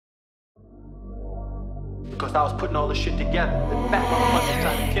Because I was putting all this shit together. The fat motherfucker's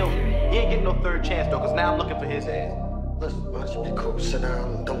trying to kill me. He ain't getting no third chance though, because now I'm looking for his ass. Listen, why don't you be cool? Sit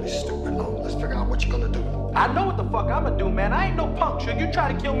down and don't be stupid. No, let's figure out what you're gonna do. I know what the fuck I'ma do, man. I ain't no punk. Should you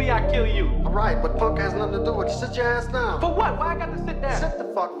try to kill me, I kill you. Alright, but punk has nothing to do with it. Sit your ass down. For what? Why I got to sit down? Sit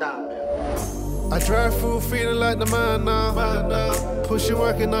the fuck down, man. I drive through feeling like the man now. Pushing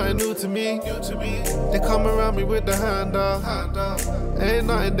work ain't nothing new to me. They come around me with the hand out. Ain't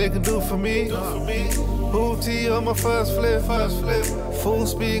nothing they can do for me. Booty on my first flip. Full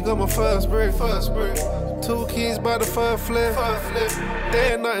speed on my first break. 2 keys by the first flip.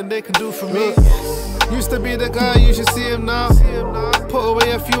 There ain't nothing they can do for me. Used to be the guy, you should see him now. Put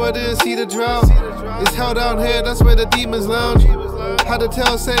away a few, I didn't see the drought. It's hell down here, that's where the demons lounge. Had to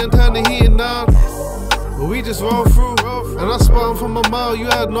tell Satan, turn the heating down. But we just roll through. And I spun from a mile, you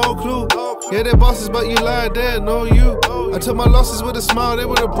had no clue. Yeah, they're bosses, but you lied, they didn't know you. I took my losses with a smile, they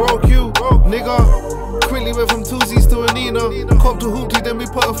would've broke you. Nigga, quickly went from 2Z's to a Nina. Cop to Hoopty, then we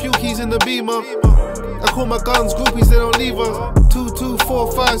put a few keys in the Beamer. I call my guns groupies, they don't leave us. 2, 2,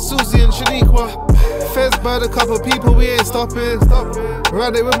 4, 5, Susie and Shaniqua. Feds burned a couple people, we ain't stopping.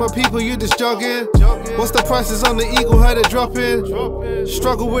 Ride it with my people, you just jogging. What's the prices on the Eagle, had it dropping.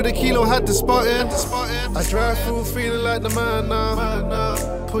 Struggle with a kilo, had to spot in. I drive through feeling like the man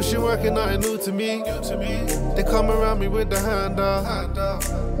now. Pushing work ain't nothing new to me. They come around me with the hand out.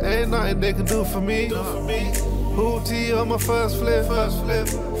 Ain't nothing they can do for me. Booty on my first flip.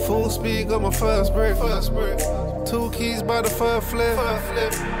 Full speed on my first break. 2 keys by the first flip.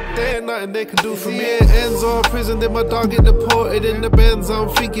 There ain't nothing they can do for me. It ends or prison, then my dog get deported in the Benz. I'm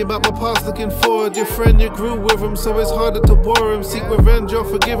thinking about my past, looking forward. Your friend, you grew with him, so it's harder to bore him. Seek revenge or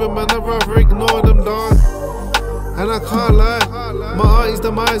forgive him, and I'd rather ignore them, dog. And I can't lie, my auntie's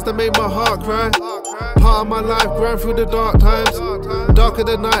demise that made my heart cry. Part of my life, grind through the dark times. Darker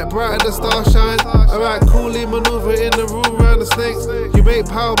the night, brighter the star shine. Alright, coolly maneuver in the room round the snakes. You make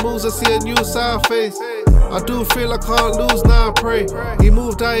power moves, I see a new side face. I do feel I can't lose, now I pray. He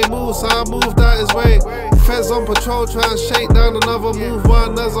moved how he moves, so I moved out his way. Feds on patrol, try and shake down another. Move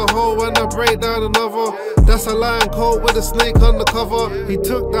one as a whole when I break down another. That's a lion coat with a snake on the cover. He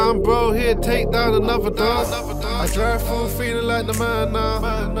took down bro, he'd take down another dog. I drive through feeling like the man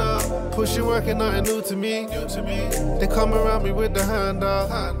now. Pushing work ain't nothing new to me. They come around me with the hand out.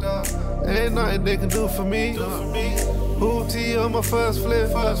 Ain't nothing they can do for me. Booty on my first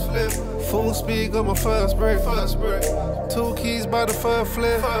flip. Full speed on my first break. 2 keys by the first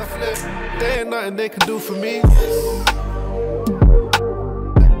flip. There ain't nothing they can do for me.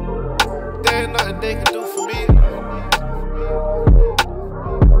 There ain't nothing they can do for me.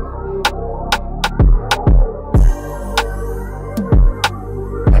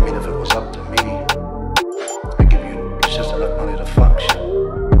 I mean, if it was up to me, I'd give you just enough money to function.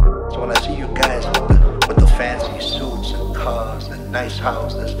 So when I see you guys with the fancy suits and cars and nice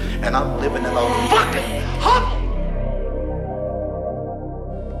houses, and I'm living in a fucking hut,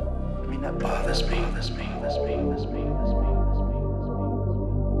 I mean, that bothers me.